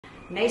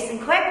Nice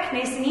and quick,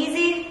 nice and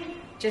easy.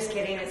 Just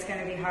kidding, it's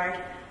gonna be hard.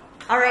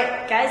 All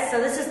right, guys, so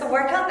this is the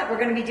workout that we're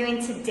gonna be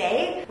doing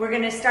today. We're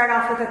gonna start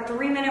off with a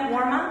 3-minute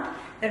warm-up,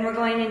 then we're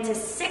going into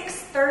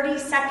 6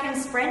 30-second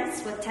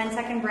sprints with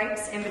 10-second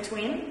breaks in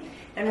between.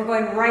 Then we're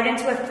going right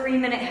into a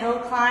 3-minute hill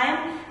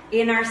climb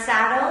in our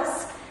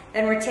saddles.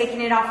 Then we're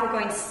taking it off, we're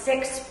going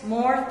 6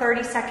 more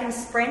 30-second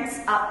sprints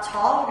up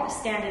tall. We're gonna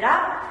stand it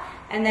up,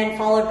 and then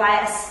followed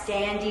by a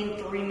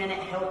standing 3-minute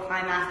hill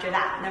climb after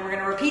that. And then we're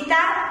gonna repeat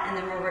that, and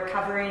then we're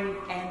recovering,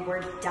 and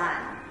we're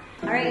done.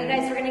 All right, you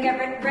guys, we're gonna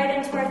get right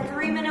into our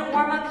 3-minute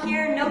warm-up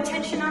here. No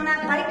tension on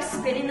that bike,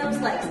 spinning those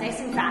legs nice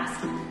and fast.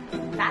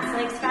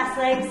 Fast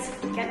legs,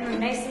 getting them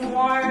nice and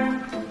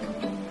warm.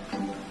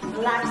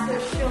 Relax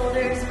those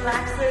shoulders,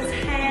 relax those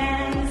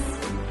hands.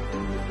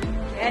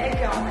 Get it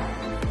going.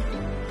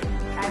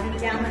 Driving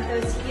down with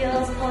those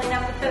heels, pulling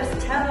up with those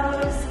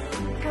toes.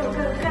 Go,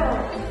 go, go.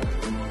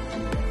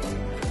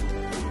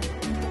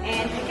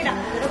 And pick it up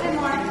a little bit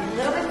more, a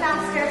little bit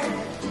faster.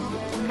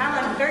 Come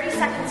on, 30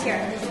 seconds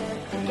here.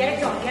 Get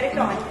it going, get it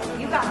going.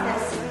 You got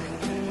this.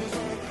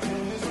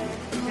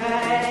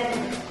 Good.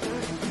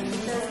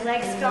 Those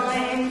legs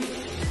going.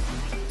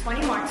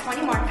 20 more,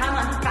 come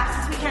on, fast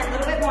as we can, a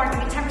little bit more, give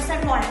me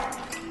 10% more.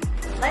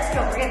 Let's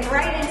go, we're getting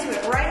right into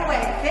it, right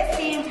away.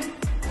 15.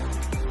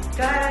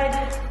 Good,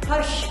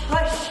 push,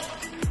 push.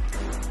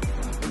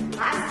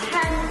 Last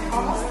 10,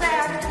 almost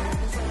there.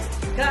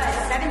 Good,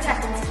 7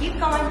 seconds, keep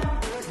going.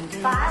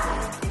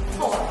 5,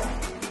 4,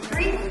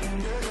 3,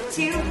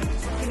 2,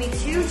 give me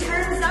 2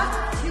 turns up,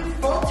 2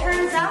 full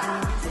turns up.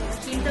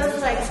 Keep those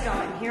legs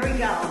going, here we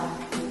go.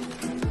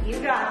 You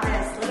got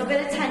this, a little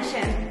bit of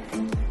tension.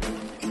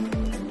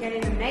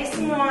 Getting them nice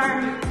and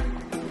warm.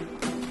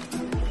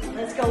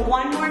 Let's go,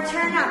 1 more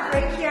turn up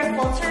right here,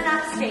 full turn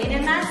up, staying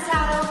in that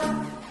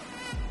saddle.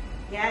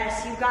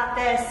 Yes, you got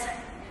this.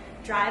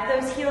 Drive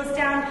those heels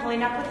down,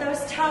 pulling up with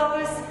those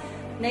toes.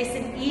 Nice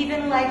and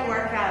even leg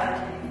workout.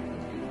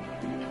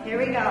 Here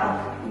we go.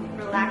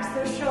 Relax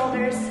those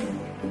shoulders.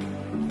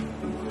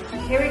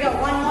 Here we go,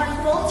 1 more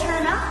full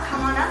turn up.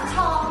 Come on up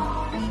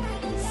tall.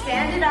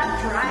 Stand it up,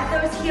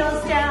 drive those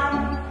heels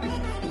down.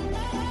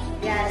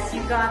 Yes,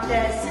 you got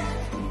this.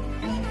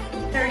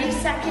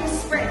 30-second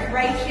sprint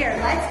right here.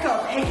 Let's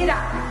go, pick it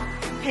up.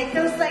 Pick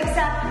those legs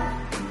up.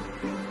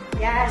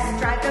 Yes,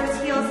 drive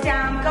those heels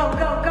down. Go,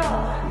 go, go.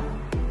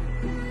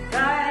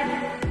 Good.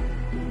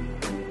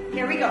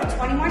 Here we go,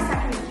 20 more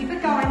seconds. Keep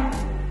it going.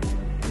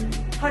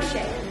 Push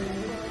it.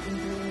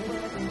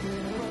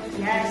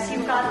 Yes,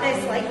 you got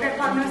this. Light grip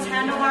on those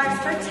handlebars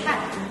for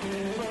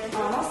 10.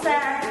 Almost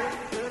there.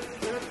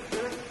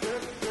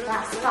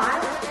 Last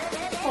 5,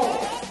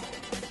 4,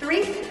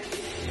 3,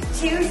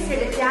 2, sit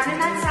it down in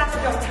that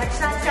saddle. Don't touch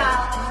that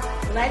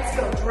dial. Let's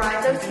go.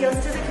 Drive those heels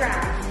to the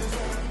ground.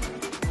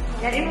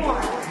 Get in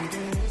warm.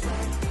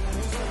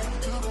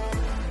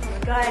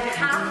 Good.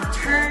 Half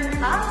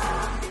turn up.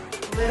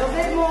 A little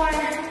bit more.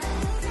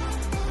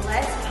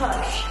 Let's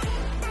push.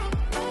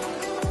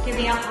 Give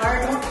me a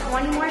hard one,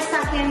 20 more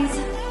seconds.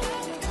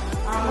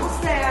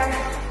 Almost there.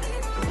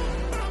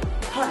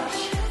 Push.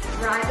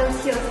 Drive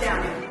those heels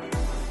down.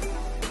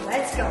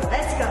 Let's go,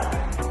 let's go.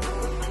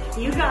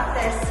 You got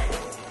this.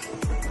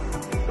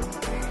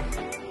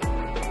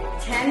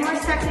 10 more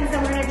seconds,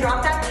 and we're gonna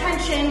drop that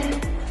tension.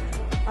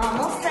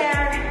 Almost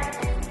there.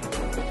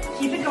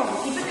 Keep it going,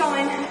 keep it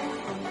going.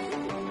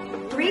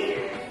 3,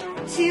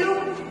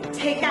 2,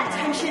 take that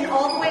tension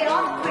all the way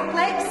off. Quick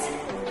legs.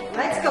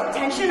 Let's go,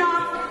 tension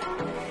off.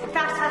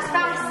 Fast, fast,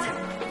 fast.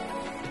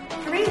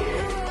 3,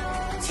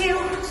 2,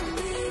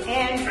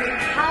 and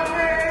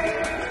recover.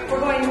 We're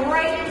going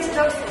right into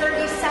those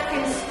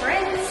 30-second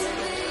sprints.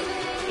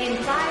 In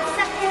 5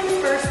 seconds,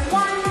 first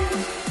 1,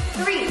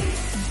 3,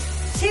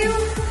 2,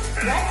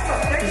 let's go.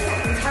 30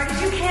 seconds, hard as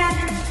you can.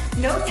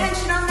 No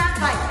tension on that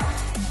bike.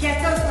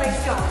 Get those legs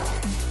going.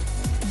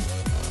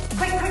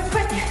 Quick, quick,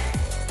 quick.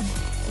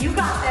 You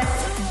got this.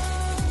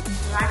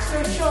 Relax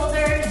those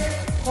shoulders.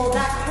 Hold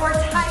that core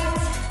tight.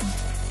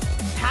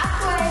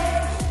 Halfway.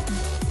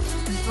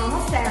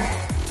 Almost there.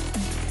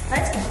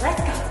 Let's go,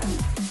 let's go.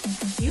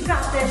 You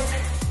got this.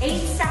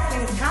 8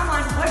 seconds, come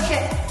on, push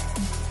it.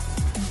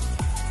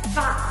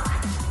 5,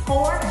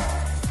 4,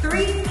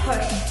 3,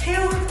 push. 2,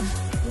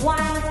 1,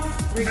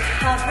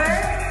 recover.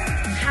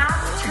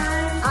 Half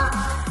turn up.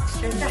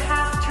 Just a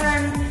half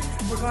turn.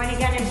 We're going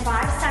again in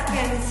 5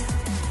 seconds.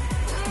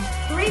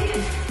 3,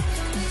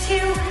 2,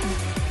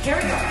 here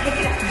we go, pick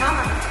it up, come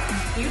on.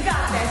 You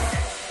got this.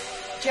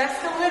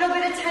 Just a little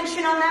bit of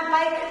tension on that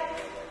bike.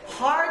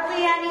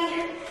 Hardly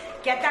any.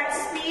 Get that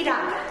speed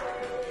up.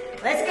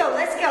 Let's go,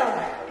 let's go.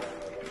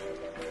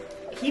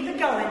 Keep it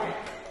going.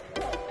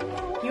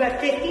 You have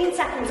 15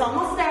 seconds,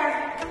 almost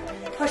there.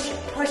 Push it,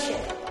 push it.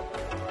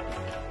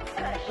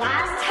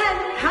 Last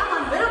 10, come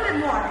on, a little bit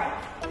more.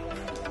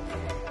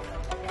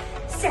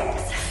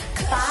 6,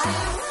 5,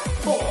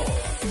 4,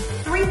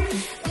 3,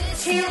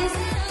 2,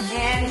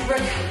 and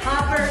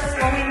recover,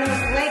 slowing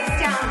those legs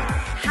down.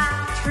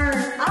 Half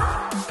turn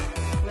up.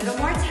 A little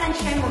more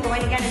tension. We're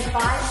going again in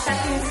 5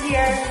 seconds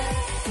here.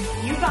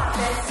 You got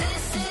this.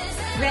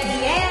 Ready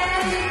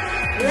and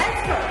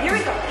let's go. Here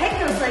we go. Pick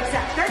those legs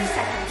up. 30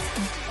 seconds.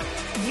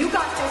 You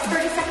got this.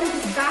 30 seconds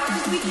as fast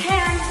as we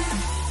can.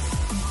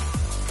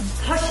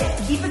 Push it.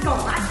 Keep it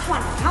going. Last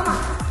 20. Come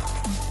on.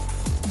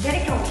 Get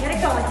it going. Get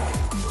it going.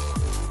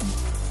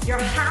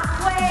 You're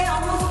halfway.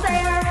 Almost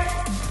there.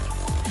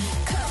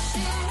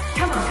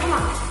 Come on. Come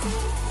on.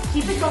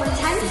 Keep it going.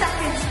 10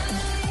 seconds.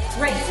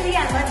 Right to the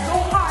end. Let's go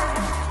hard.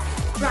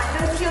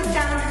 Drive those heels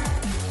down.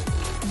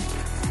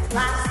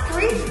 Last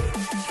 3, 2,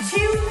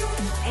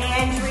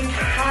 and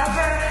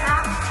recover.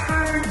 Half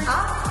turn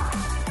up.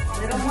 A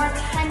little more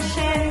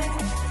tension.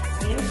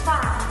 In 5,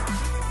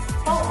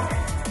 4,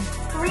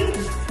 3,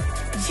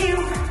 2.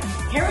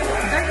 Here we go.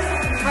 30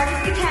 seconds. Hard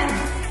as you can.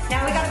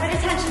 Now we got a bit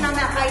of tension on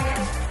that bike.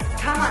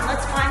 Come on.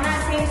 Let's find that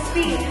same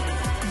speed.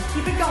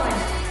 Keep it going.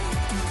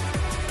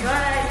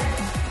 Good.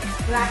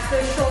 Relax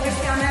those shoulders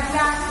down that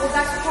back. Hold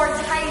that core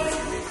tight.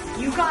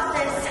 You got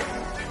this.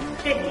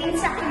 15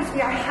 seconds.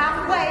 We are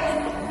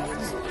halfway.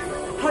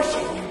 Push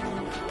it.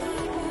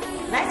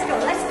 Let's go,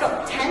 let's go.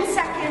 10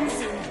 seconds.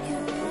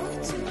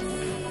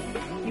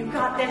 You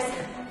got this.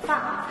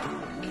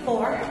 5,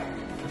 4,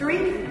 3,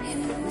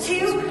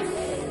 2,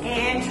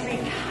 and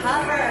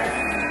recover.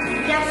 You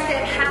guessed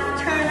it.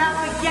 Half turn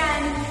up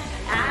again.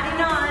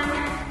 Adding on.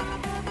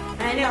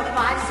 I know,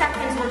 5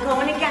 seconds. We're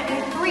going again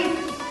in 3,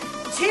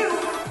 2,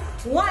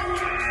 1.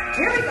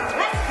 Here we go.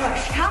 Let's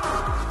push. Come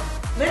on.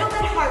 Little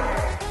bit harder.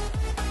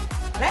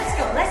 Let's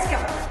go, let's go.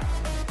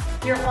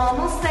 You're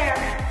almost there.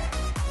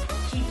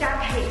 Keep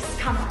that pace.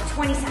 Come on,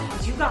 20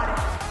 seconds. You got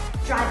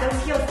it. Drive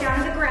those heels down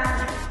to the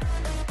ground.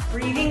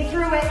 Breathing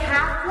through it,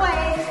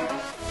 halfway.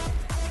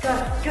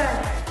 Good, good.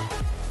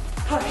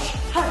 Push,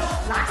 push.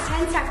 Last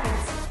 10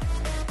 seconds.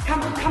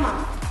 Come on, come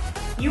on.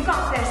 You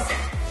got this.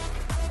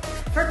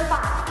 For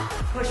 5.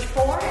 Push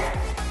 4,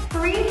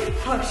 3,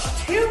 push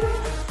 2,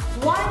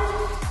 1,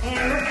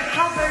 and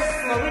recover.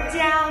 Slow it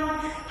down.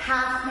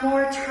 Half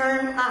more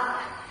turn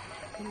up.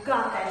 You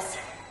got this.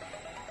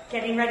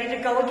 Getting ready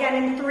to go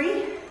again in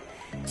 3,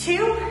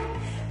 2,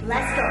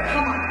 let's go.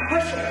 Come on,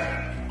 push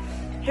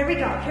it. Here we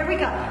go, here we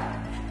go.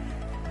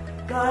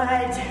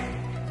 Good.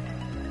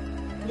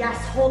 Yes,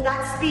 hold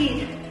that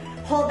speed.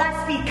 Hold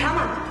that speed, come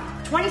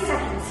on. 20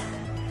 seconds.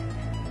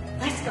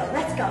 Let's go,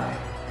 let's go.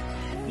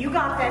 You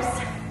got this.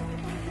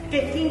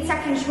 15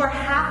 seconds, you are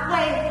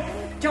halfway.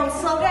 Don't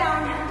slow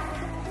down.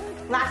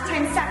 Last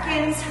 10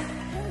 seconds.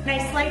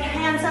 Nice light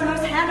hands on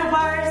those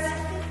handlebars.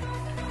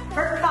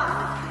 For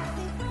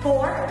 5,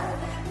 4,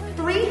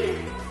 3,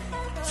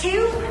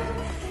 2,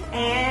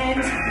 and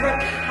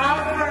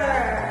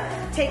recover.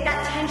 Take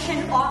that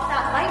tension off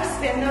that bike.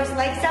 Spin those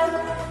legs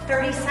out.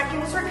 30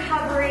 seconds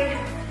recovery.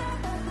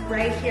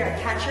 Right here.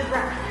 Catch your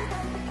breath.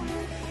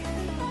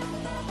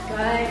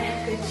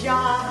 Good. Good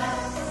job.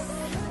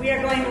 We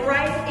are going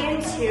right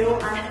into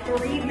a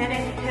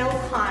 3-minute hill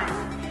climb.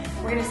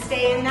 We're going to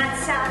stay in that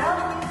saddle.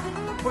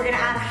 We're going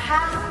to add a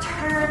half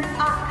turn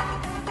up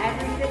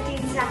every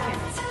 15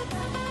 seconds.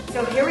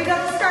 So here we go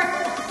to start.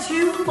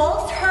 2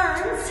 full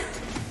turns.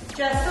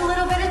 Just a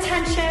little bit of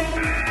tension.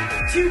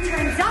 2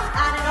 turns up,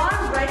 add it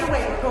on right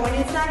away. We're going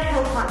into that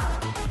hill climb.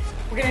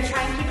 We're gonna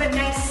try and keep a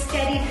nice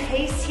steady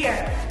pace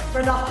here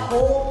for the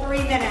whole 3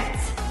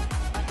 minutes.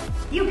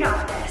 You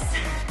got this.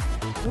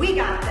 We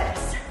got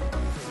this.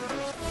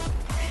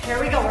 Here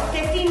we go. We're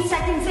 15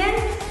 seconds in.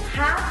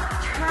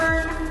 Half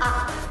turn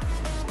up.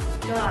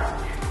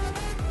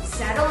 Good.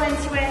 Settle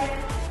into it.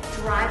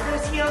 Drive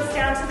those heels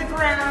down to the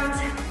ground.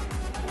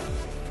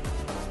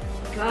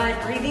 Good,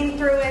 breathing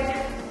through it.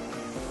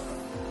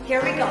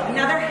 Here we go,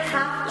 another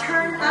half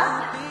turn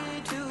up.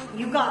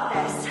 You got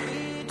this.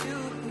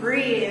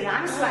 Breathe,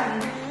 I'm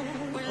sweating.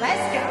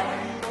 Let's go.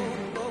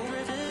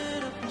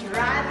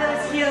 Drive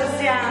those heels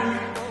down.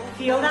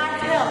 Feel that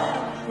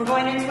hill. We're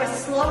going into a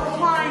slow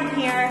climb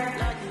here.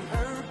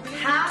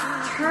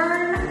 Half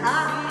turn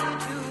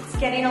up. It's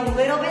getting a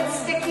little bit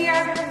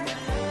stickier.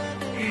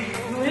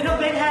 A little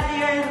bit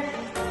heavier.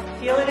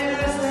 Feel it in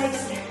those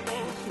legs.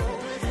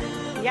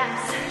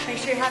 Yes, make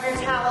sure you have your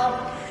towel.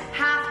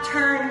 Half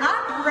turn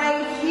up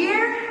right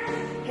here.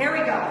 Here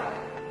we go.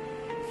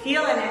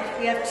 Feeling it.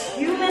 We have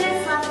 2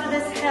 minutes left of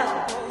this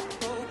hill.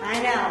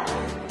 I know.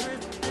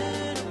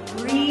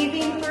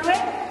 Breathing through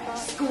it.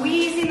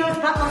 Squeezing those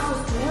butt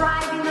muscles.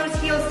 Driving those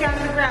heels down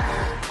to the ground.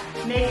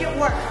 Make it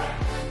work.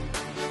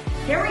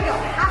 Here we go.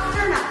 Half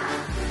turn up.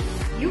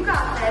 You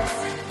got this.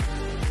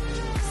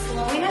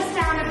 Slowing us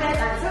down a bit.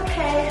 That's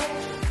okay.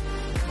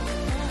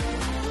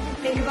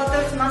 Think about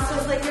those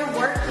muscles that you're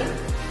working.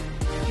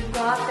 You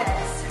got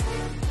this.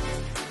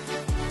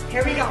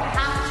 Here we go.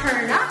 Half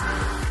turn up.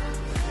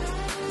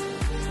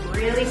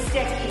 Really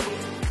sticky.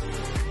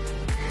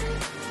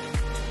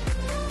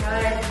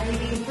 Good.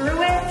 Breathing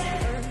through it.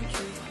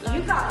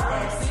 You got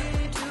this.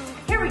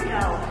 Here we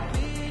go.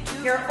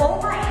 You're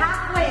over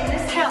halfway in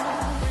this hill.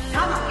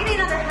 Come on. Give me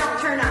another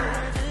half turn up.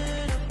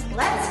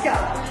 Let's go.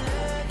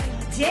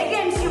 Dig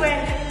into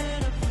it.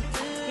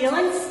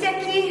 Feeling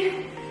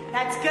sticky.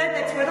 That's good,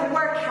 that's where the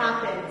work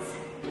happens.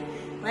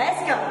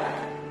 Let's go.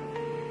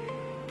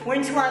 We're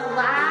into our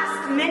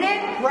last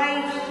minute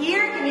right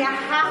here. Give me a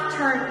half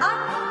turn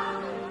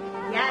up.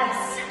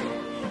 Yes.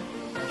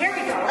 Here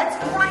we go. Let's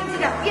grind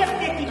it up. We have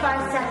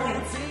 55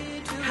 seconds.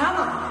 Come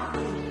on.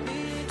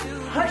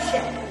 Push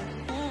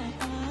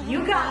it.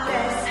 You got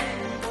this.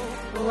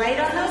 Light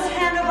on those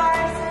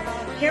handlebars.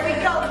 Here we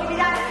go. Give me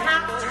that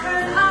half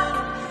turn up.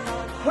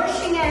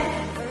 Pushing it.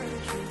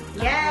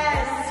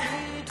 Yes.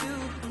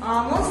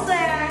 Almost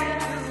there.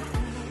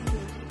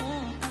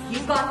 You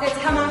got this.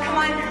 Come on, come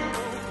on.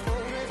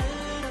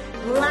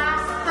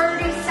 Last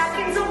 30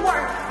 seconds of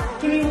work.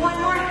 Give me one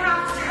more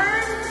half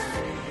turn.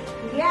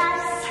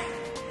 Yes.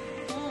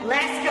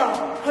 Let's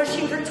go.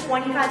 Pushing for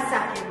 25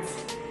 seconds.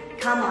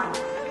 Come on.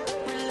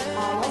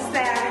 Almost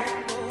there.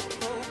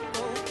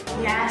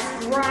 Yes.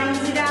 Grind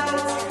it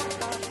out.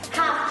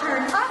 Half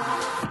turn up.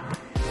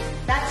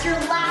 That's your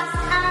last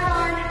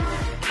add-on.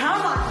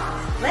 Come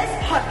on. Let's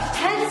push.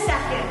 10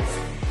 seconds.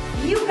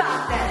 You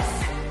got this.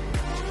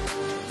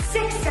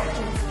 6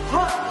 seconds.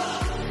 Push.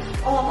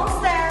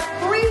 Almost there.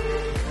 3,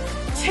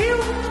 2,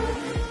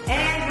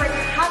 and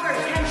recover.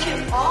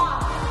 Tension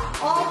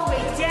off. All the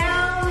way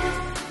down.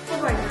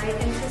 We're going right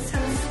into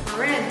some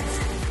sprints.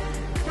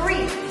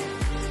 3,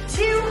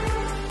 2,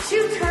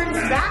 2 turns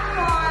back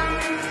on.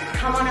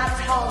 Come on up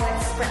tall.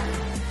 Let's sprint.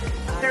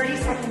 30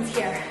 seconds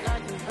here.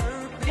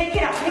 Pick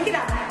it up. Pick it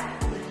up.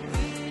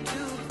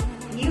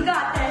 You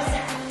got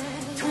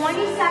this.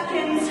 20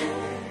 seconds.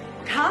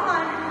 Come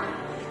on.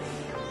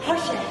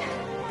 Push it.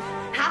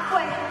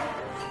 Halfway.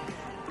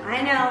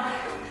 I know.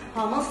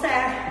 Almost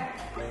there.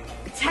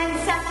 10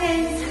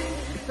 seconds.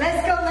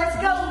 Let's go, let's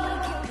go.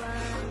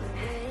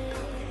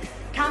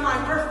 Come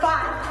on for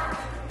 5,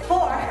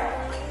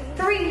 4,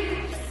 3,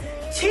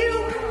 2,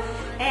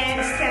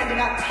 and stand it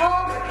up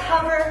tall,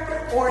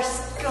 recover, or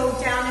go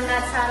down in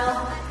that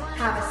saddle.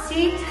 Have a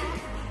seat.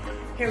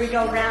 Here we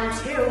go, round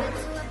 2,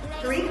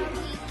 3,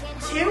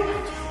 2.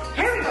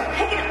 Here we go,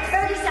 pick it up,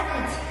 30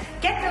 seconds.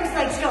 Get those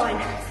legs going.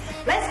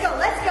 Let's go,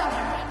 let's go.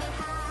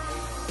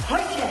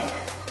 Push it.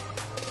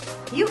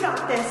 You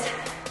got this.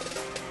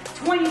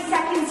 20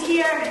 seconds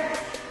here.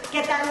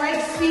 Get that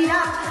leg speed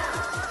up.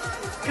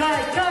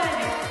 Good, good.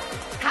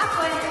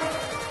 Halfway.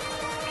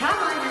 Come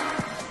on.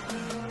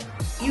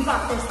 You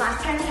got this.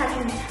 Last 10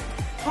 seconds.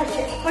 Push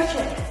it, push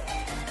it.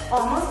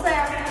 Almost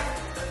there.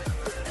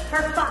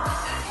 For 5,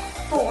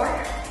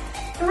 4,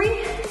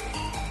 3,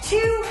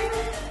 2,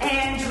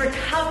 and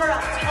recover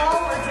up tall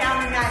or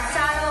down in that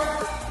saddle.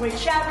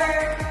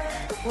 Whichever.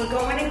 We're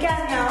going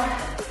again now.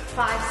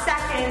 5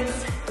 seconds.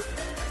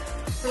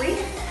 3,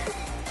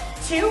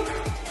 2,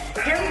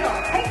 here we go.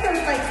 Take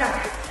those legs up.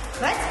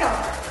 Let's go.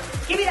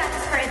 Give me that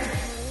sprint.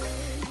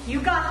 You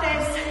got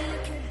this.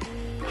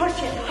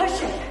 Push it, push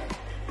it.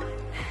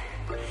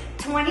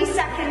 20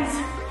 seconds.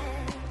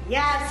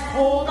 Yes,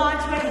 hold on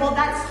to it. Hold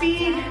that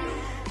speed.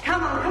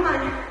 Come on, come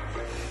on.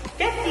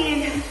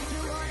 15.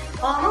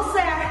 Almost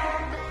there.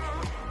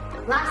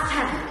 Last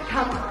 10.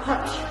 Come on,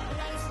 push.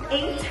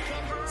 8,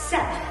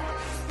 7,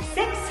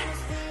 6,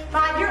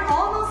 5. You're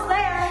almost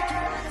there.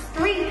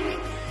 3,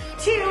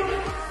 2,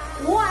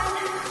 1.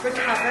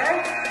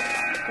 Recover.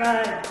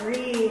 Good.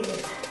 Breathe.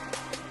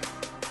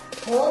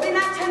 Holding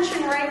that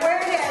tension right where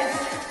it is.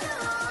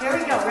 Here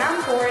we go.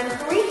 Round 4 in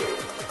 3,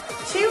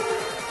 2.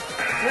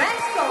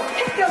 Let's go.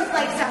 Pick those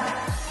legs up.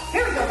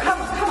 Here we go.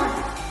 Come on. Come on.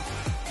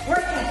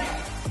 Work it.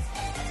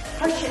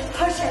 Push it.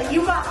 Push it.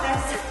 You got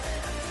this.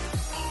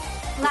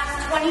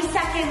 Last 20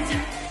 seconds.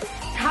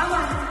 Come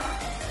on.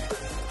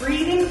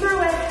 Breathing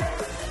through it.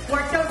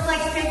 Work those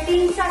legs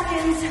 15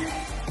 seconds.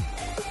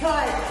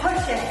 Good.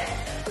 Push it.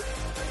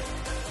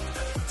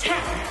 10.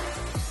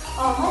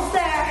 Almost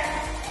there.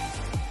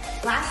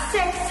 Last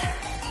 6.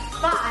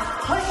 5.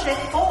 Push it.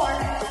 4,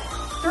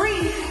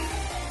 3,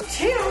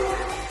 2.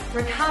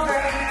 Recover.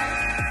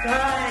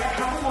 Good.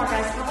 Couple more,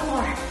 guys. Couple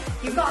more.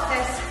 You got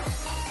this.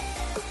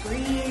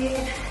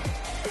 Breathe.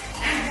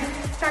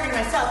 Starting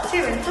myself. 2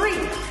 and 3,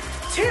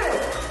 2.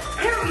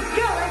 Here we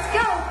go. Let's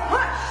go.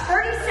 Push.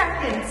 30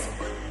 seconds.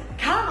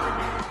 Come on.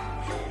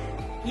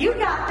 You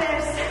got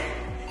this.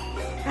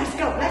 Let's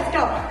go. Let's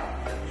go.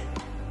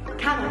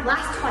 Come on.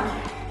 Last 20.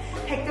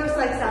 Pick those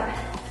legs up.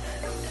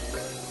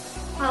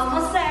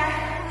 Almost there.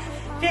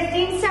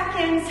 15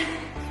 seconds.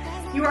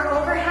 You are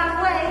over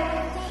halfway.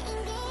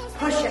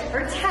 Push it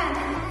for 10.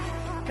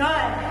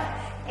 Good.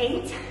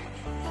 8.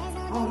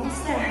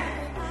 Almost there.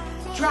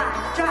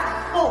 Drive,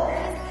 drive. 4,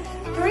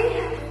 3,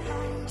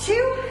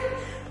 2.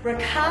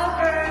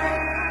 Recover.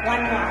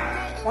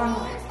 One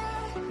more.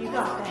 You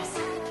got this.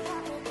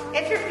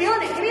 If you're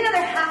feeling it, give me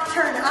another half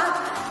turn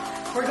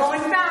up. We're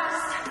going fast.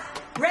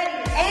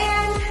 Ready,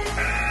 and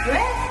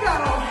let's go.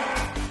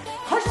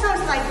 Push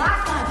those legs.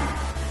 Last one.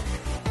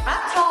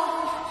 Up tall.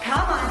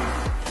 Come on.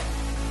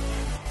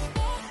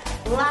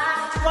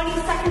 Last 20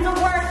 seconds of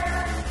work.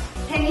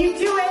 Can you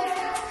do it?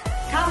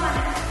 Come on.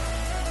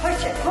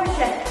 Push it, push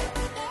it.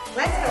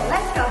 Let's go,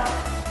 let's go.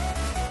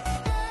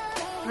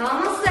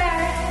 Almost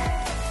there.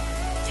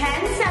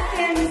 10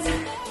 seconds.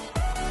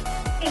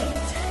 8.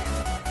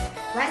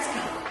 Let's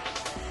go.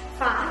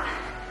 5,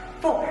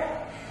 4,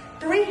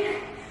 3,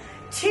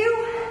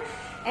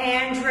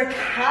 and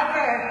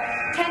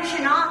recover.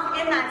 Tension off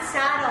in that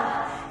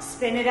saddle.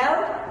 Spin it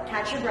out,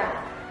 catch your breath.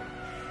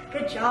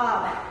 Good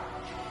job.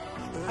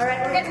 All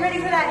right, we're getting ready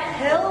for that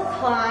hill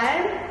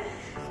climb.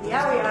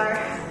 Yeah, we are.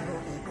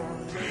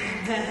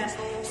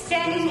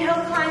 Standing hill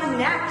climb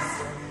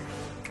next.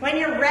 When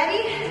you're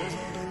ready,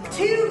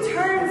 2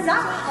 turns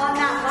up on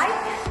that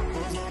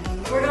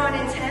bike. We're going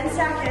in 10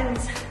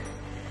 seconds.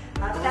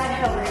 Up that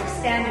hill, we're gonna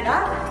stand it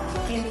up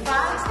in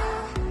 5,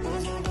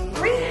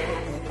 3,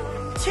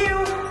 2,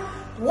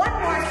 1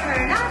 more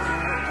turn up.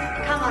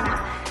 Come on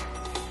up.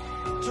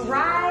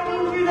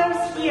 Driving through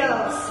those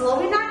heels,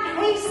 slowing that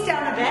pace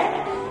down a bit.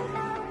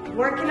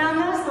 Working on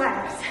those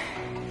legs.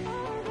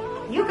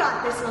 You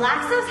got this.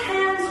 Relax those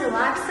hands,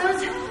 relax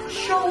those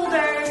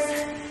shoulders.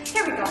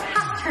 Here we go,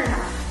 half turn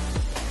up.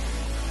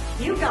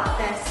 You got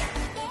this.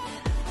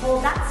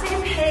 Hold that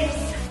same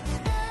pace.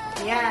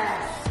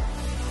 Yes.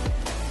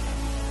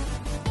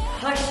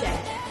 Push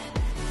it.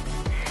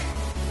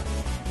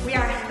 We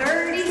are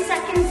 30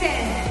 seconds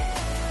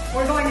in.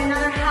 We're going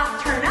another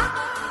half turn up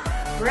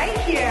right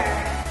here.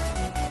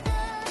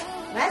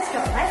 Let's go,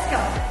 let's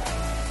go.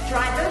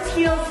 Drive those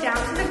heels down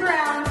to the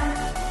ground.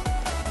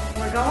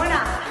 We're going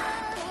up.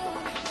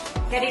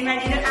 Getting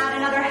ready to add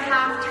another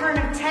half turn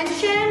of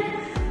tension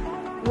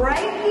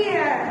right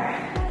here.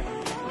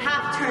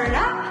 Half turn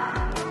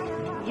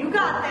up. You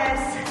got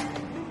this.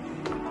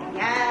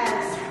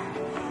 Yes.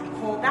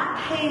 Hold that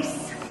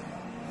pace.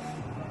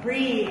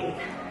 Breathe.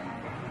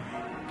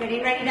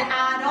 Getting ready to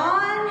add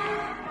on.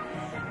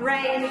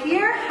 Right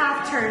here,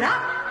 half turn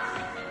up.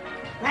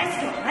 Let's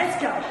go,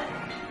 let's go.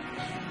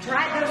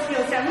 Drive those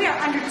heels down. We are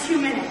under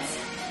 2 minutes.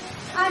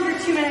 Under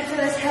 2 minutes of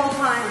this hill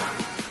climb.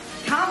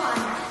 Come on.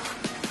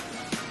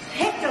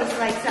 Pick those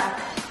legs up.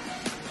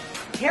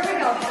 Here we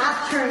go,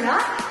 half turn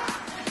up.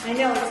 I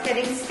know it's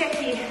getting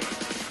sticky.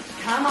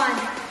 Come on.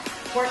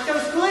 Work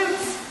those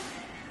glutes.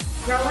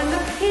 Growing the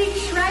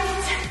peach,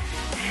 right?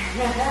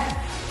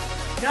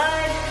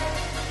 Good.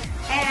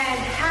 And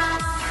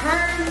half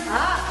turn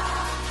up.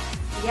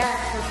 Yes,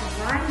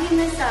 we're grinding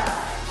this up.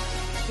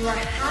 You are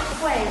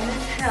halfway in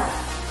this hill.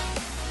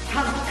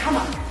 Come on, come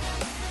on.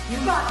 You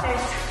got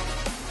this.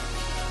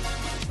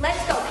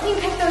 Let's go. Can you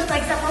pick those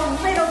legs up a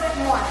little bit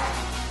more?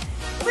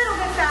 A little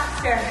bit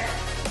faster.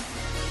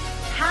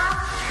 Half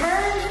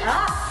turn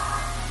up.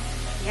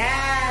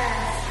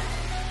 Yes.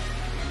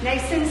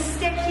 Nice and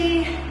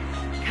sticky.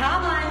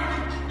 Come on.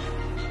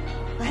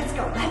 Let's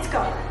go, let's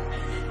go.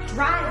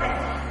 Drive it.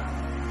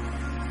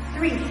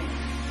 3,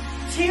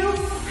 2,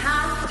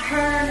 half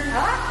turn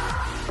up.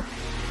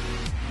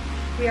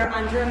 We are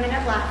under a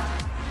minute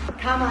left.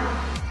 Come on,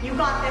 you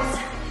got this.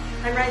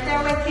 I'm right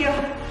there with you.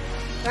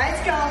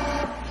 Let's go.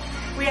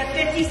 We have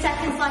 50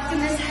 seconds left in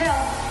this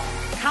hill.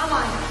 Come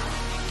on,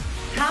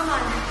 come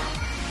on.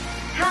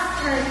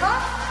 Half turn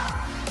up.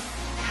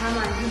 Come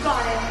on, you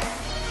got it.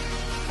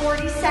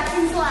 40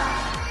 seconds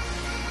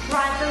left.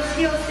 Drive those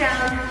heels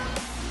down.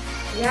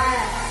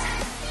 Yes.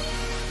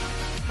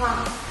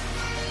 5,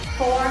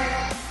 4,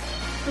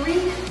 3,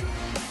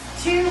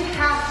 2,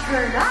 half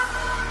turn up.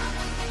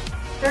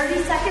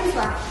 30 seconds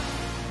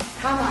left.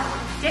 Come on,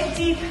 dig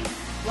deep.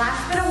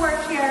 Last bit of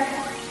work here.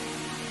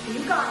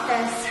 You got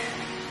this.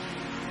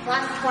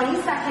 Last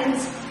 20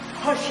 seconds,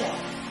 push it.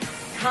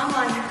 Come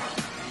on.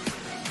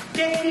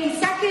 15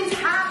 seconds,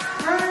 half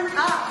turn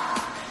up.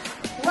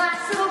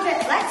 Last little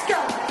bit, let's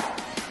go.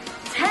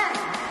 10,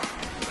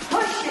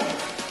 push it.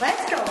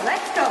 Let's go,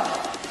 let's go.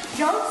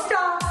 Don't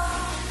stop.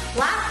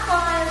 Last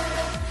 5,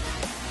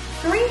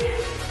 3,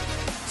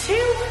 2,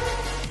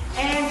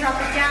 and drop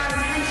it down,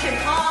 tension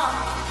off.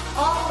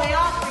 All the way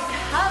off,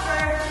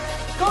 recover.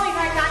 Going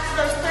right back to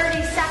those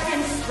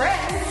 30-second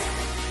sprints.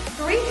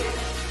 3,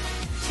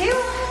 2,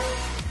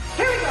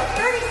 here we go.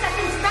 30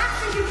 seconds,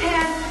 fast as you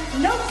can.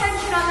 No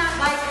tension on that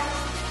bike.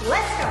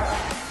 Let's go.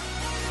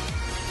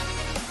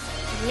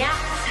 Yes.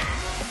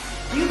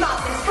 You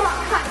got this. Come on,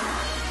 come on.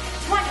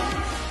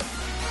 20.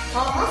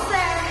 Almost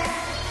there.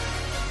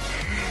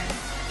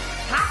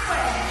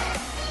 Halfway.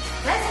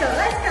 Let's go,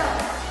 let's go.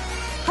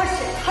 Push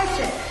it, push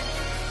it.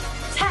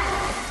 10.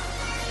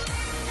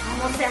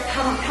 Almost there.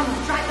 Come on, come on.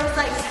 Drive those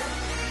legs.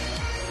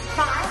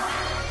 5,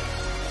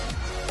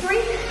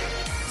 3,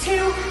 2,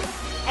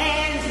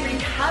 and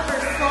recover.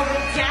 Slow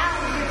it down.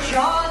 Good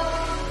job.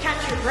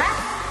 Catch your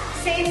breath.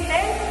 Same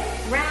thing.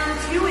 Round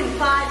 2 in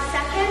 5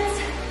 seconds.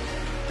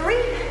 3,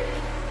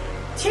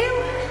 2,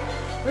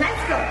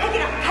 let's go. Pick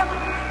it up. Come on.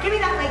 Give me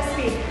that leg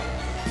speed.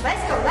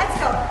 Let's go, let's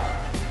go.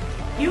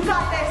 You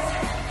got this.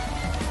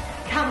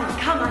 Come on,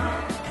 come on.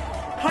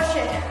 Push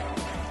it.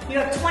 You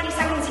have 20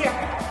 seconds here.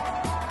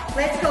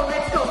 Let's go,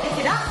 let's go. Pick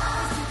it up.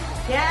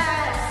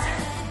 Yes.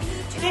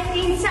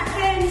 15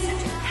 seconds.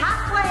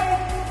 Halfway.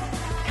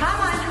 Come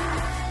on.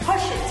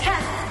 Push it.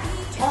 10.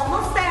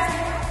 Almost there.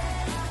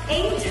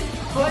 8.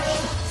 Push.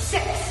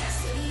 6,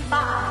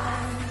 5,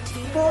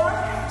 4,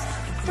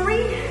 3,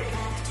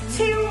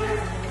 2,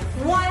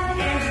 1,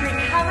 and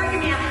recover.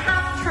 Give me a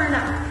half turn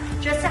up.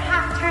 Just a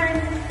half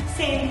turn.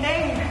 Same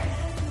thing.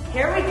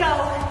 Here we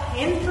go.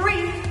 In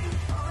 3,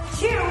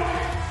 2,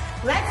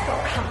 Let's go,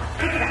 come on,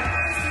 pick it up.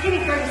 Give me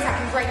 30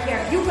 seconds right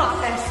here. You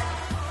got this.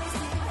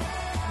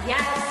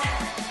 Yes.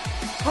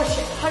 Push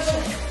it, push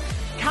it.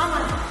 Come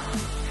on.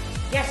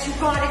 Yes, you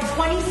got it.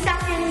 20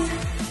 seconds.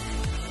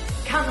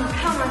 Come on,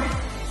 come on.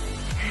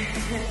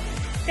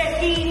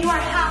 15, you are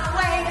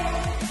halfway.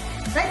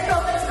 Let's go,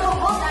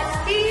 hold that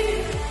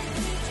speed.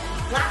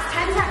 Last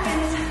 10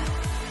 seconds.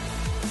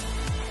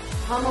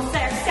 Almost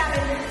there, 7,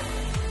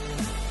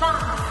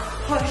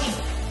 5, push,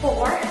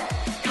 4,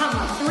 come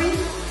on, 3,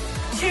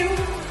 2,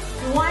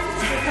 1,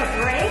 take a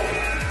break,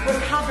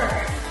 recover.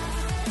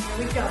 Here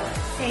we go,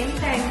 same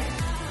thing.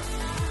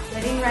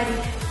 Getting ready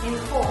in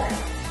 4,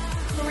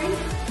 3,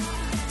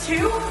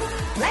 2,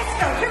 let's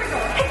go, here we go,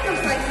 pick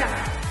those legs up.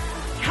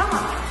 Come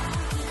on.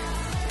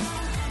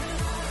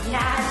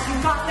 Yes, you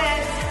got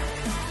this.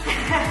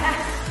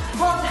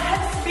 Hold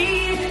that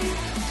speed,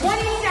 20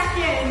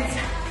 seconds.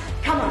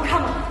 Come on,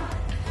 come on.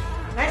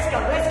 Let's go,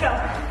 let's go.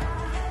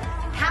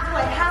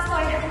 Halfway,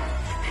 halfway.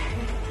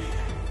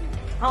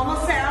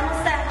 Almost there,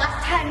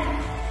 last 10.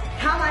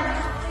 Come on,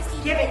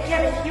 give it,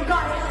 you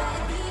got it.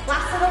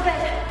 Last little bit,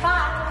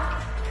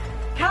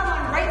 5. Come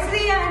on, right to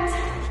the end.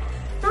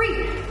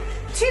 3,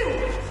 2,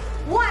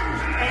 1,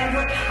 and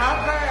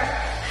recover.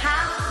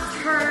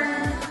 Half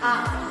turn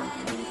up.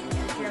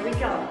 Here we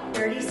go,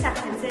 30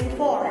 seconds in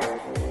 4,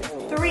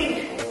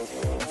 3,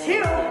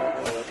 2,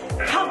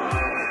 come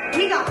on,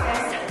 we got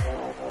this.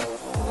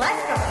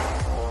 Let's go.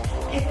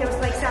 Pick those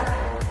legs up.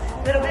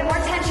 A little bit more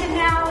tension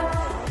now.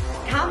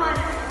 Come on.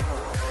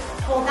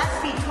 Hold that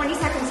speed, 20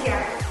 seconds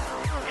here.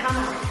 Come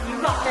on,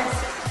 you got this.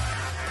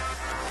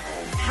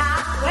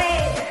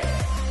 Halfway.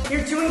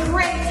 You're doing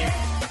great.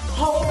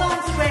 Hold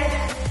on to it.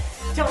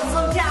 Don't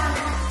slow down.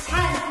 10,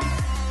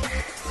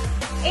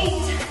 8,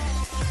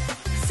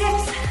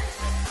 6,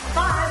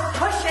 5,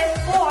 push it,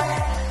 4,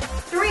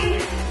 3,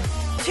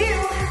 2,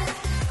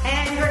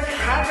 and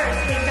recover.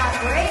 Take that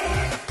break.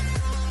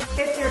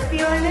 If you're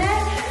feeling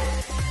it,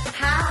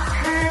 half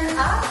turn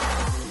up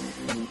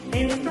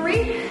in 3,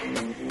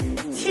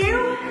 2,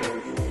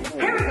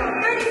 here we go,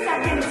 30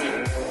 seconds.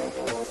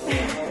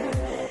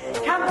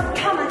 Come on,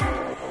 come on.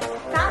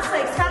 Fast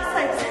legs, fast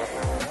legs.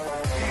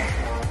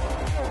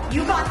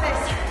 You got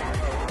this.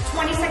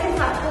 20 seconds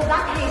left, hold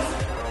that pace.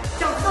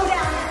 Don't slow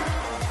down.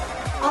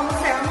 Almost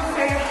there,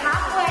 you're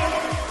halfway.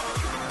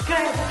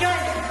 Good,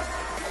 good.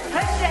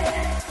 Push it.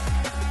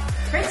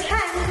 For 10,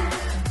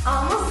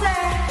 almost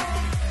there.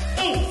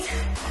 8,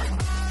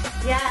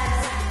 yes,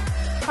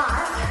 5,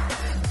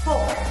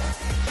 4,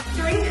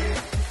 3,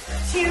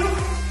 2,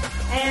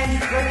 and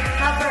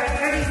recover.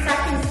 30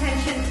 seconds,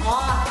 tension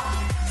off.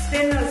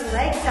 Spin those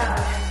legs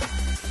out.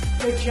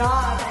 Good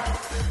job.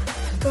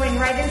 Going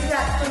right into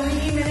that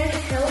 3-minute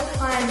hill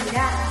climb.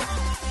 Yes.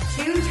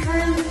 2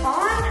 turns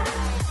on.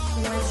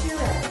 Once you're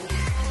ready.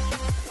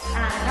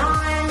 Add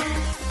on.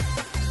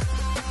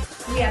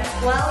 We have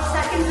 12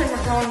 seconds and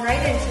we're going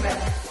right into it.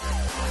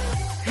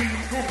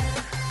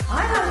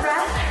 I'm out of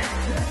breath.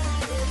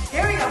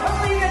 Here we go.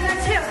 Hopefully you guys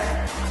are too.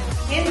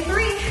 In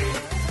 3,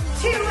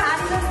 2,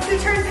 adding those 2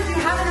 turns if you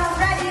haven't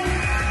already.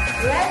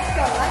 Let's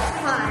go. Let's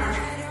climb.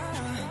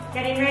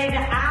 Getting ready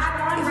to add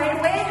on right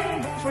away.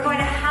 We're going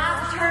to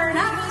half turn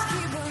up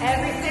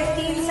every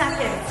 15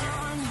 seconds.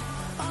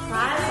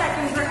 5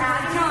 seconds. We're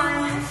adding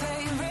on.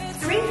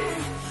 3,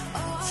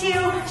 2,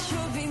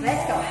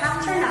 let's go.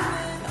 Half turn up.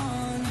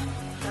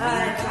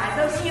 Good. Drive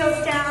those heels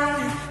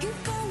down.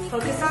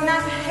 Focus on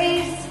that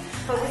pace.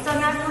 Focus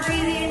on that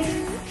breathing.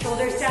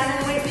 Shoulders down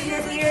and away from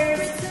your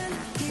ears.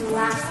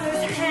 Relax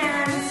those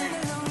hands.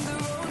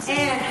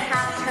 And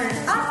half turn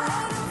up.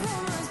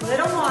 A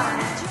little more.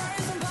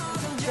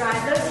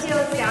 Drive those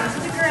heels down to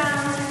the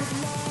ground.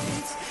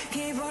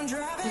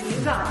 You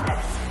got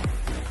this.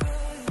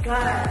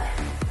 Good.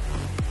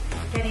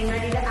 Getting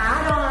ready to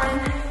add on.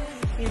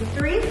 In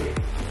 3,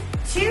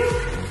 2,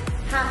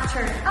 half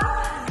turn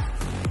up.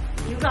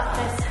 You got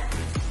this.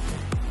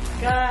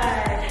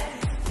 Good.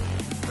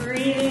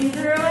 Breathing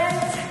through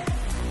it.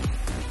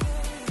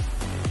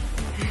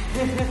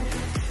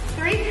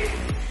 3,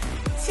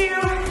 2,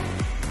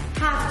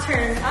 half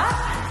turn up.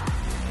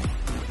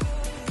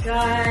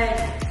 Good.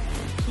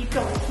 Keep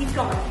going, keep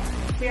going.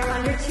 We are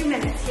under 2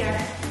 minutes here.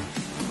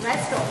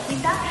 Let's go,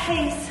 keep that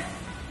pace.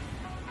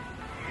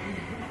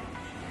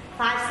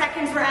 5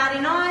 seconds, we're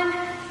adding on.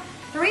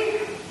 3,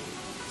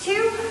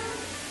 2,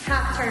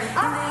 half turn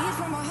up.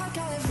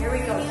 Here we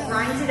go,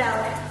 grind it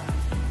out.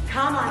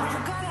 Come on,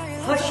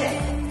 push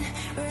it.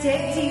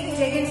 Dig deep,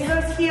 dig into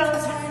those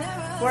heels.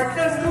 Work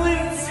those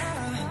glutes.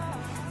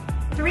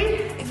 3,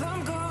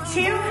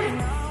 2,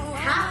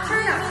 half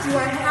turn up. You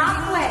are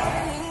halfway.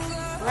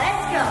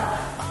 Let's go.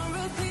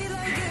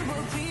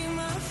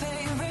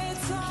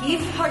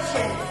 Keep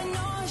pushing.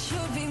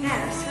 Man,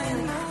 I'm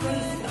sweating like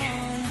crazy.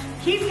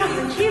 Keep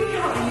going, keep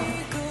going.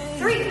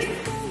 3,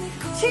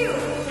 2,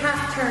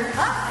 half turn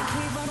up.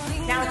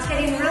 Now it's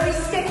getting really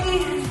sticky.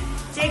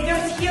 Dig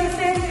those heels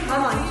in.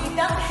 Come on, keep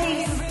that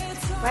pace.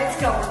 Let's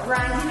go, we're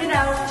grinding it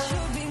out.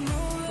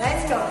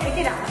 Let's go, pick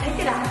it up, pick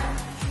it up.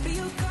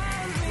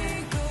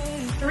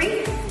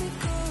 3,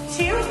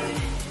 2,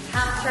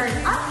 half turn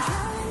up.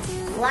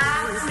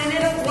 Last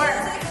minute of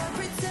work.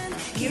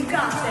 You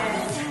got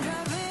this.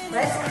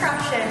 Let's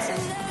crush it.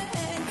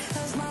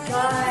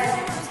 Good.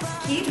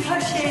 Keep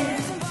pushing.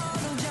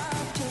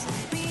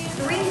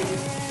 3,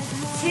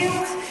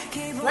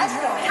 2, let's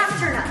go. Half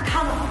turn up.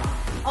 Come on.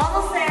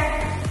 Almost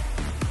there.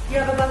 You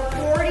have about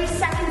 40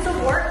 seconds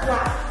of work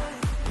left.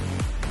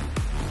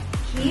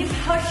 Keep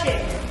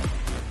pushing.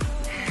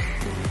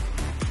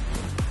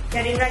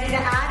 Getting ready to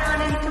add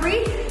on in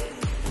 3,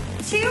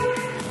 2,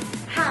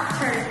 half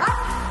turn up.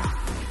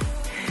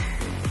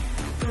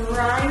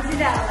 Grind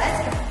it out. Let's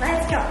go,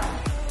 let's go.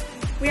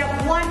 We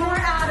have one more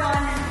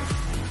add-on.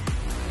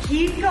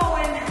 Keep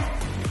going.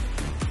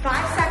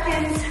 5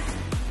 seconds.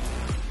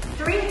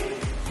 3,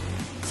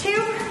 2,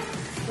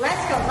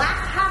 let's go.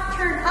 Last half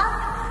turn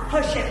up.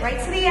 Push it right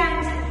to the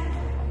end.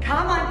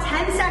 Come on,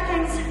 10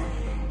 seconds.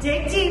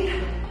 Dig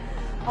deep.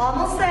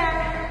 Almost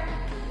there.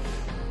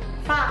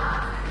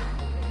 5,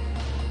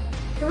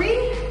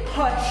 3,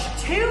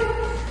 push. 2,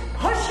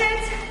 push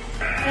it.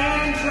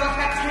 And drop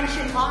that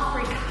tension off.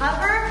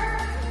 Recover.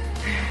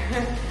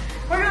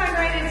 We're going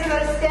right into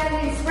those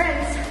standing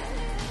sprints.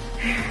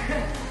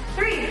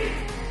 3,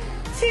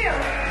 2,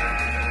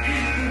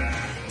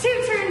 2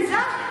 turns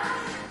up.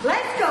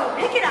 Let's go.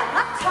 Pick it up.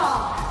 Up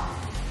tall.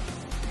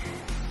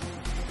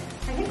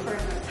 I think we're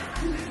about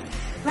time.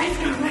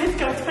 Let's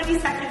go. 20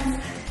 seconds.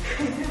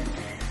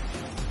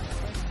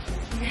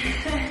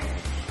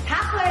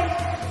 Halfway.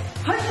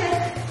 Push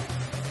it.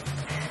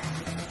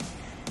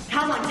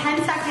 Come on,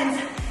 10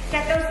 seconds.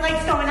 Get those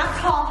legs going up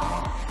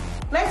tall.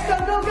 Let's go,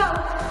 go, go.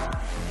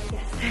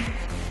 Yes.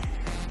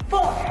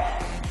 4,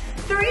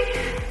 3,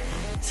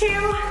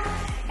 2,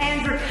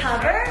 and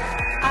recover.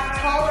 Up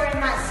tall or in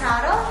that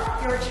saddle,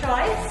 your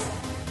choice.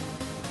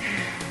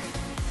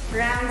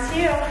 Round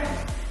 2,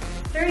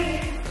 3,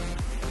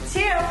 2.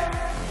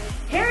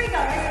 Here we go.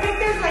 Let's pick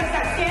those legs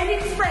up.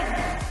 Standing sprint.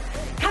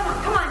 Come on,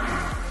 come on.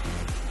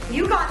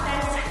 You got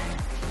this.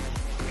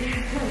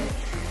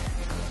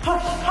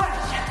 Push, push.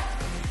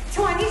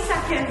 20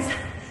 seconds.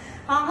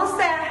 Almost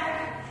there.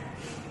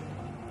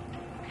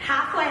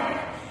 Halfway.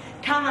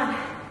 Come on.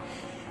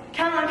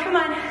 Come on, come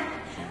on.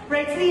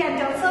 Right to the end.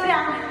 Don't slow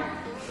down.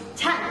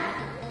 10.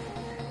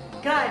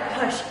 Good.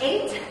 Push.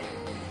 8.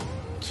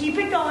 Keep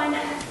it going.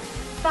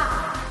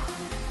 5,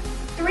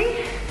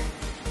 3,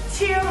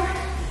 2,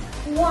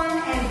 1,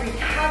 and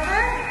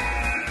recover.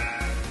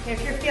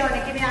 If you're feeling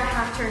it, give me that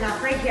half turn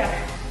up right here.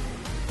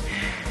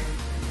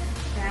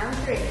 Round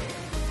 3,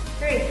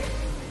 3,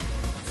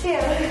 2.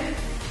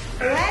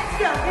 Let's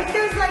go. Pick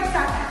those legs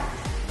up.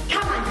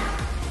 Come on.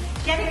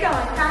 Get it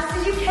going fast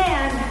as you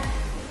can.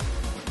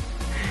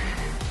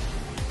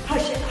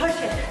 Push it, push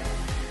it.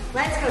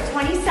 Let's go.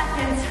 20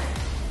 seconds.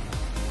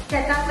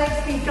 Get that leg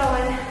speed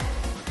going.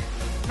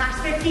 Max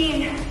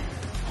 15.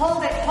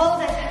 Hold it,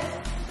 hold it.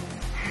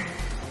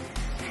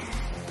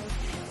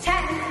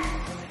 10.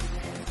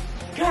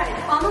 Good.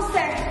 Almost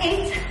there.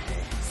 8,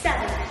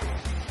 7,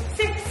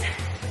 6,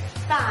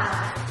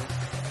 5.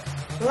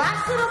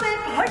 Last little bit.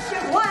 Push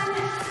it.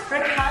 1.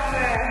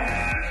 Recover.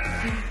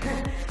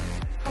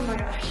 Oh my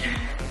gosh.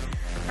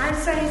 I'm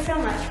sweating so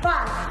much.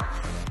 5,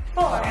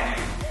 4,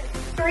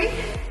 3,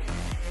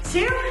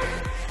 2.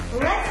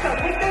 Let's go.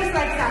 Pick those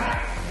legs up.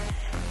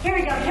 Here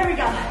we go. Here we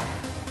go.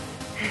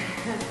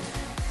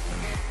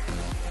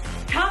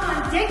 Come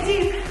on. Dig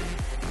deep.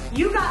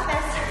 You got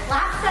this.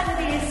 Last set of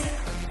these.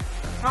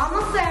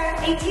 Almost there.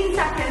 18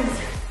 seconds.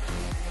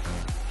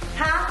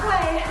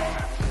 Halfway.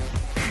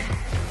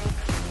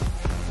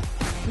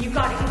 You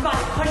got it. You got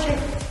it. Push it.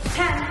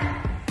 10.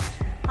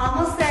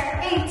 Almost there.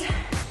 8,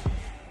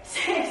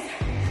 6,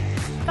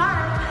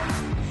 5,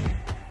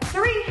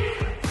 3,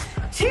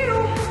 2,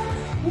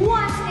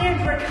 1,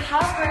 and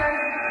recover.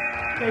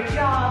 Good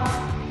job.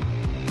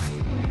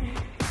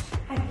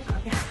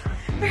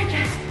 Very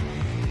good.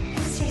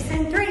 Let's chase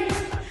in 3,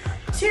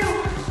 2,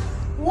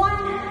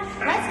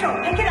 1. Let's go.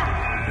 Pick it up.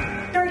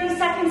 30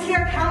 seconds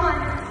here. Come on.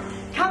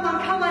 Come on,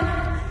 come on.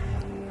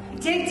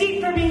 Dig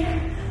deep for me.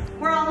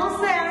 We're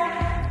almost there.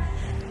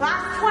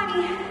 Last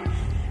 20.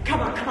 Come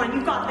on, come on.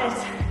 You got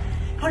this.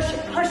 Push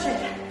it, push it.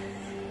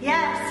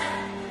 Yes.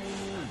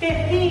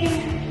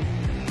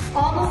 15.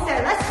 Almost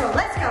there. Let's go,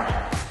 let's go.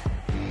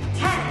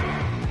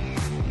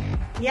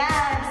 10.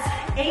 Yes.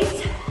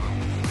 8.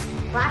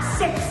 Last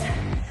 6.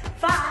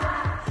 5,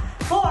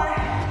 4,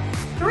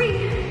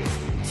 3,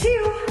 2,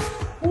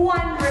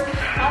 1.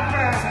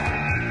 Recover.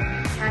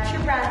 Catch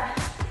your breath.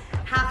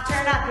 Half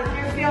turn up if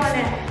you're feeling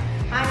it.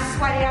 I'm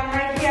sweaty, I'm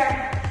right here.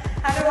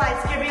 Otherwise,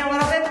 give me a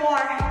little bit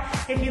more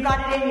if you got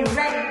it in you.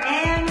 Ready,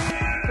 and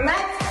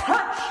let's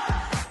push.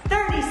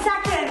 30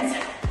 seconds.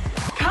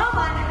 Come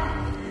on.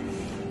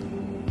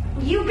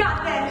 You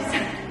got this.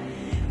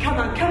 Come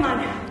on, come on.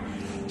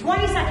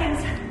 20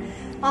 seconds.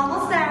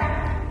 Almost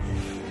there.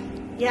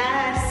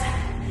 Yes.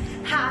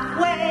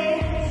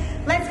 Halfway.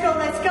 Let's go,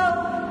 let's go.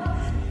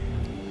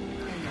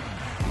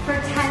 For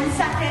 10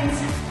 seconds.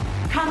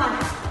 Come on.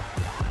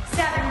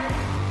 7,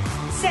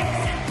 6,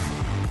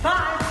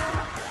 5.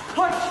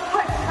 Push,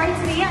 push, right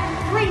to the end.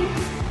 3,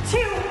 2,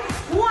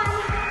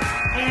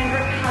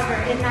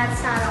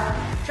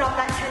 drop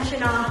that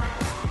tension off.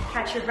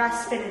 Catch your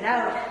breath, spit it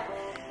out.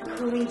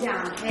 Cooling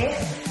down, okay?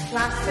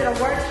 Last bit of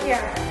work here.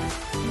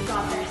 You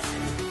got this.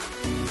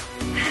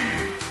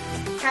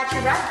 Catch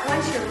your breath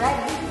once you're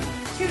ready.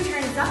 2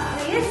 turns up,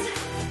 please.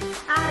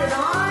 Add it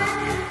on.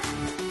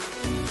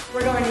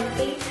 We're going in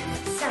 8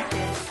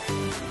 seconds.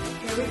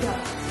 Here we go.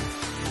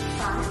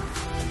 5,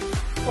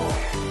 4,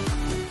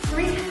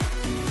 3,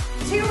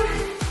 2,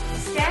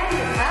 stand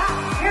it up.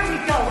 Here we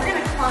go. We're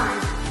gonna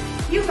climb.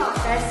 You got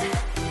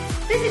this.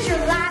 This is your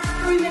last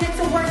 3 minutes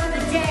of work of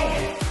the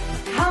day.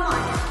 Come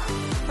on.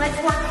 Let's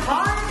work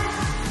hard.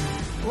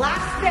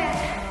 Last bit.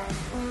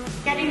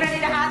 Getting ready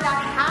to add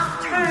that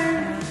half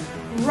turn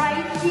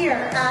right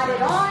here. Add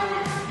it on.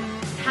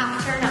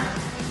 Half turn up.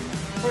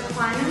 We're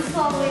climbing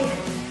slowly.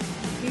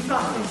 You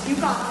got this. You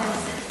got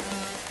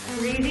this.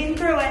 Breathing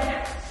through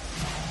it.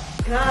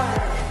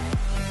 Good.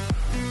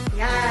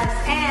 Yes.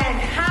 And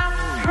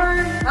half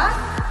turn up.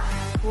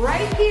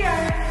 Right here.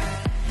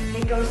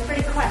 It goes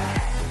pretty quick.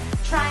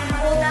 Try and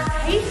hold that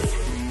pace.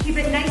 Keep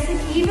it nice and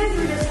even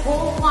through this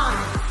whole climb.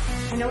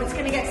 I know it's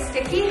gonna get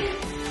sticky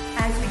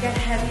as we get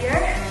heavier.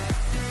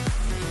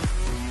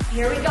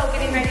 Here we go,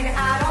 getting ready to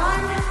add on.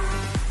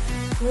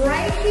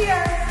 Right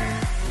here,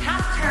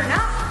 half turn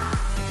up.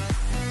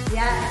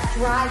 Yes,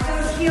 drive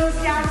those heels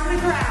down to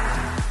the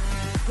ground.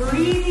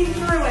 Breathing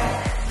through it.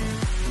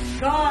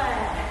 Good.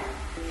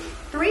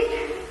 3,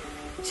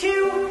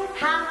 2,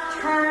 half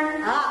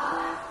turn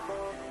up.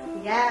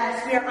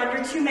 Yes, we are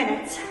under 2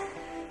 minutes.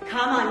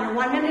 Come on, you're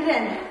 1 minute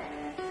in.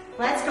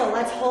 Let's go,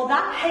 let's hold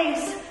that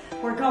pace.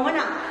 We're going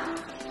up.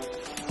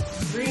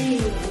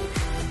 Breathe.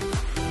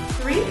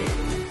 3,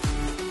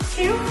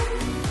 2,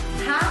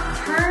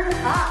 half turn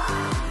up.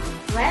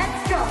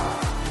 Let's go.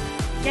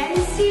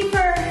 Getting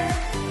steeper.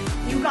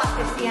 You got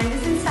this, the end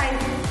is in sight.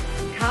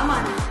 Come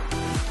on.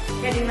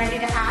 Getting ready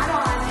to add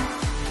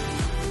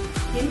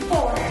on. In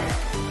 4,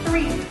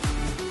 3,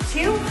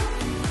 2,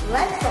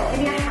 let's go. Give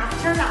me a half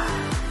turn up.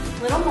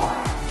 A little more.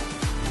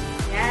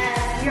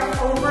 Yes, we are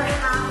over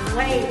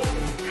halfway.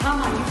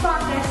 Come on, you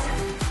got this.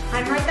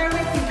 I'm right there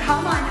with you,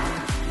 come on.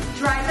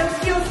 Drive those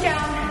heels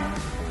down.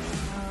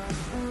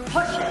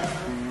 Push it,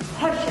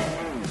 push it.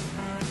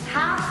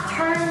 Half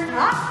turn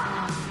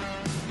up.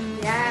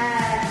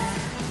 Yes.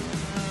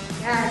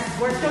 Yes,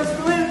 work those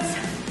glutes.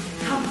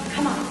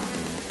 Come on.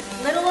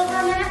 Little over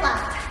a minute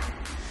left.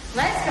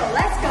 Let's go,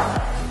 let's go.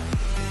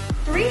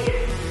 3,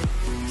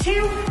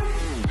 2,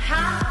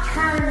 half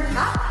turn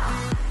up.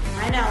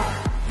 I know.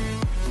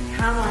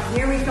 Come on,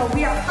 here we go.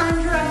 We are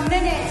under a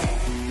minute.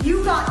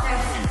 You got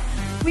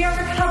this. We are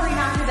recovering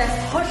after this.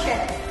 Push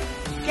it.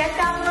 Get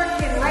that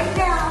work in right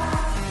now.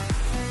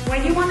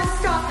 When you want to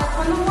stop, that's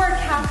when the work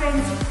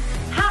happens.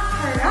 Half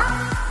turn up.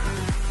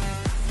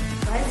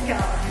 Let's go.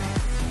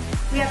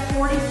 We have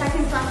 40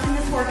 seconds left in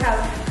this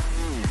workout.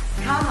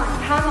 Come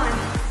on, come on.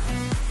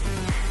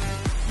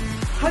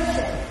 Push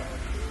it.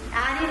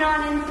 Adding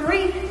on in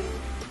 3,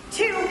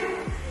 2,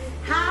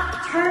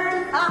 half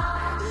turn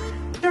up.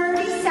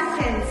 30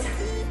 seconds.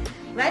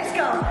 Let's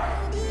go.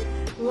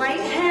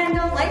 Light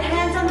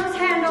hands on those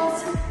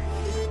handles.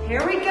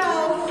 Here we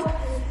go.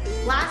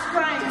 Last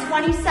grind,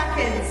 20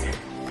 seconds.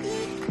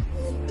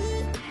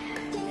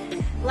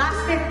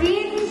 Last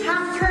 15,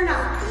 half turn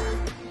up.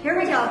 Here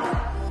we go.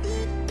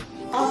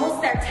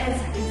 Almost there, 10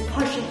 seconds,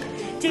 push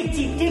it. Dig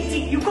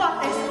deep, you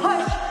got this,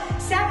 push.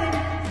 7,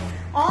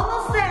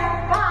 almost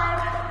there,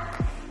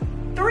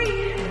 5,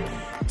 3,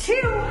 2,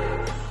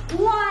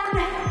 1,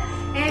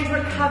 and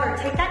recover.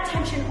 Take that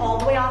tension all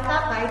the way off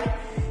that leg.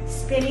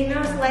 Spinning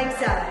those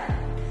legs up.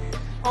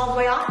 All the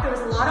way off, there was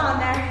a lot on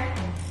there.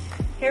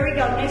 Here we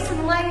go, nice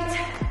and light.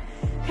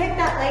 Pick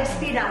that leg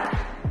speed up.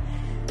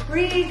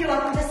 Breathe, you're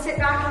welcome to sit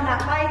back on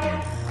that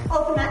bike.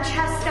 Open that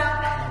chest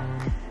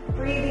up.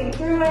 Breathing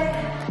through it.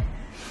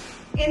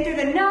 In through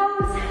the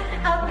nose,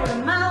 out through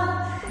the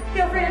mouth.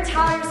 Feel free to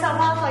towel yourself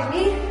off like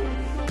me.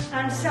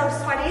 I'm so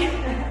sweaty.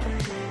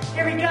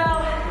 Here we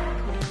go.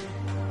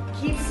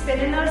 Keep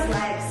spinning those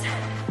legs.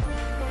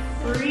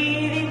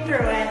 Breathing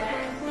through it.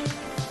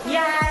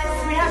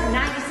 Yes, we have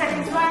 90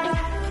 seconds left.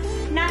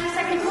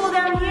 90-second cool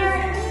down here.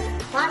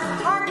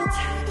 Last part.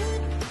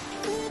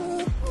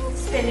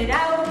 Spin it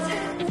out.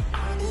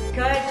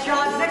 Good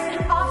job. You guys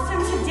did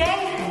awesome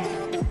today.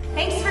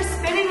 Thanks for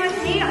spinning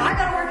with me. I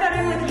got a workout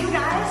in with you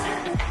guys.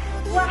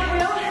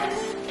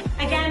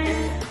 Woohoo. Again,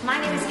 my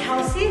name is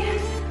Kelsey.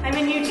 I'm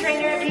a new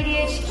trainer at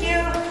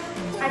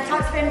BDHQ. I've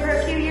taught spin for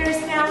a few years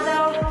now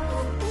though.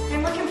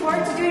 I'm looking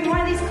forward to doing more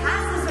of these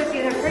classes with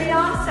you. They're pretty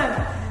awesome.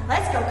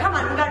 Let's go, come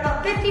on. We've got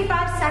about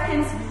 55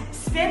 seconds.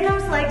 Spin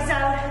those legs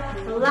out.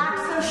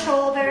 Relax those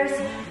shoulders.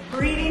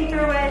 Breathing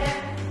through it.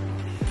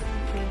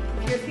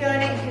 If you're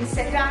feeling it, you can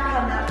sit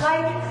back on that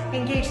leg.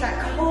 Engage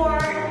that core.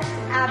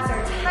 Abs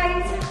are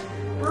tight.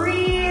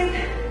 Breathe.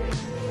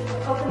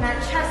 Open that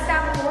chest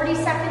out. 40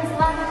 seconds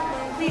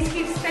left. Please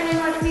keep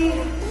spinning with me.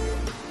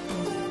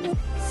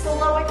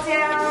 Slow it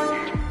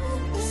down.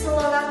 Slow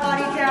that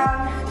body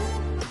down.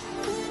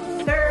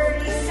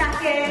 30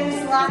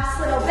 seconds. Last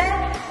little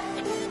bit.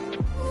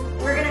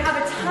 We're gonna have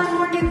a ton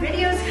more new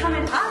videos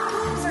coming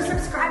up, so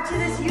subscribe to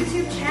this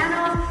YouTube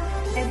channel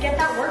and get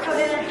that workout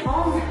in at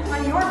home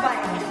on your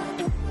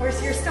bike. Or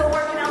if you're still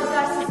working out with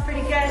us, it's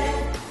pretty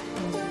good.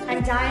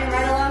 I'm dying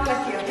right along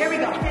with you. Here we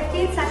go,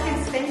 15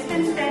 seconds, spin,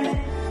 spin,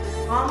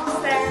 spin.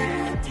 Almost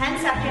there, 10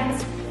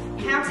 seconds,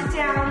 count it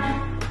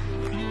down.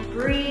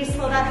 Breathe,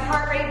 slow that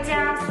heart rate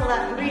down, slow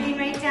that breathing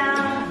rate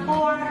down.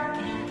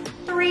 4,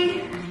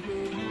 3,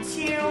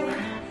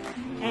 2,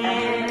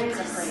 and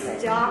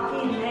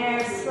stopping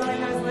there,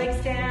 slowing those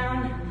legs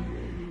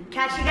down.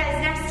 Catch you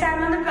guys next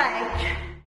time on the bike.